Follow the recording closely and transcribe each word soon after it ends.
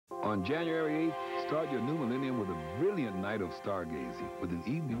On January 8th, start your new millennium with a brilliant night of stargazing with an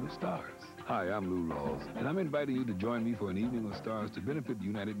evening with stars. Hi, I'm Lou Laws, and I'm inviting you to join me for an evening with stars to benefit the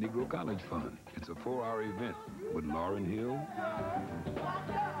United Negro College Fund. It's a 4-hour event with Lauryn Hill,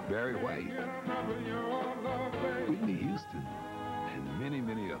 Barry White, Whitney Houston, and many,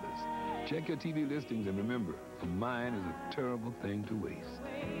 many others. Check your TV listings and remember, a mind is a terrible thing to waste.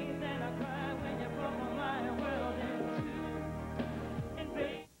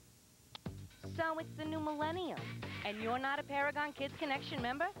 So it's the new millennium, and you're not a Paragon Kids Connection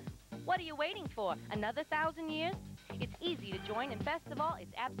member? What are you waiting for? Another 1,000 years? It's easy to join, and best of all,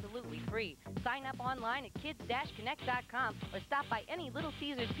 it's absolutely free. Sign up online at kids-connect.com or stop by any Little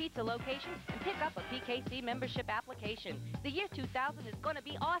Caesars Pizza location and pick up a PKC membership application. The year 2000 is going to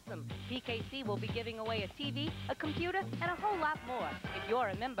be awesome. PKC will be giving away a TV, a computer, and a whole lot more. If you're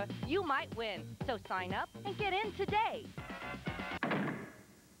a member, you might win. So sign up and get in today.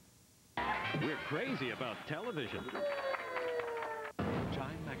 We're crazy about television.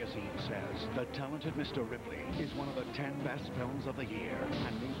 Time magazine says The Talented Mr. Ripley is one of the 10 best films of the year,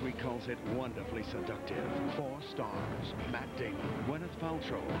 and Newsweek calls it wonderfully seductive. 4 stars: Matt Damon, Gwyneth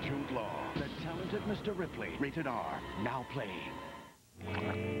Paltrow, Jude Law. The Talented Mr. Ripley, rated R, now playing.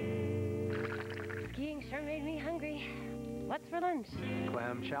 Skiing sure made me hungry. What's for lunch?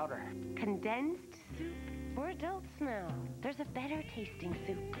 Clam chowder. Condensed soup for adults now. There's a better tasting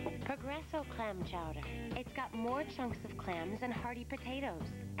soup. Progresso clam chowder. It's got more chunks of clams and hearty potatoes.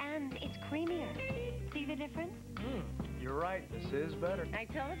 And it's creamier. See the difference? You're right. This is better. I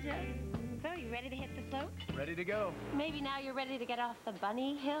told you. So, you ready to hit the slopes? Ready to go. Maybe now you're ready to get off the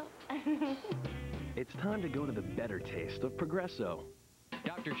bunny hill? It's time to go to the better taste of Progresso.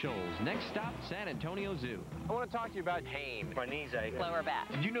 Dr. Scholls, next stop, San Antonio Zoo. I want to talk to you about pain. My knees ache. Lower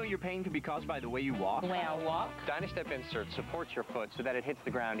back. Did you know your pain can be caused by the way you walk? The way I walk? Dynastep insert supports your foot so that it hits the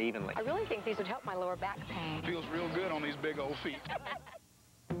ground evenly. I really think these would help my lower back pain. Feels real good on these big old feet.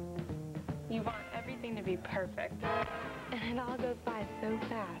 You want everything to be perfect. And it all goes by so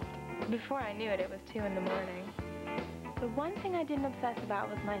fast. Before I knew it, it was 2 in the morning. The one thing I didn't obsess about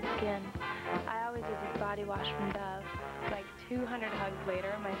was my skin. I always used this body wash from Dove. Like 200 hugs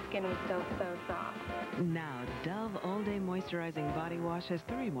later, my skin was still so soft. Now, Dove All Day Moisturizing Body Wash has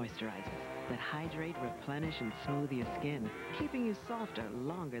 3 moisturizers that hydrate, replenish, and smooth your skin, keeping you softer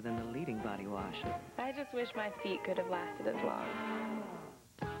longer than the leading body wash. I just wish my feet could have lasted as long.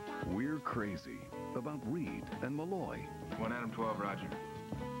 We're crazy about Reed and Malloy. 1 Adam 12, Roger.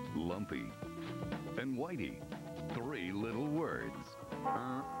 Lumpy and Whitey. 3 little words.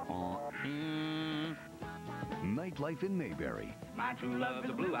 Nightlife in Mayberry. My true love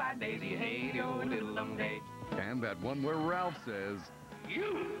is a blue-eyed daisy, hey, oh, little day. And that one where Ralph says,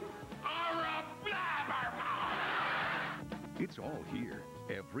 You are a blabbermouth! It's all here,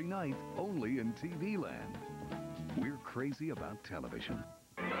 every night, only in TV Land. We're crazy about television.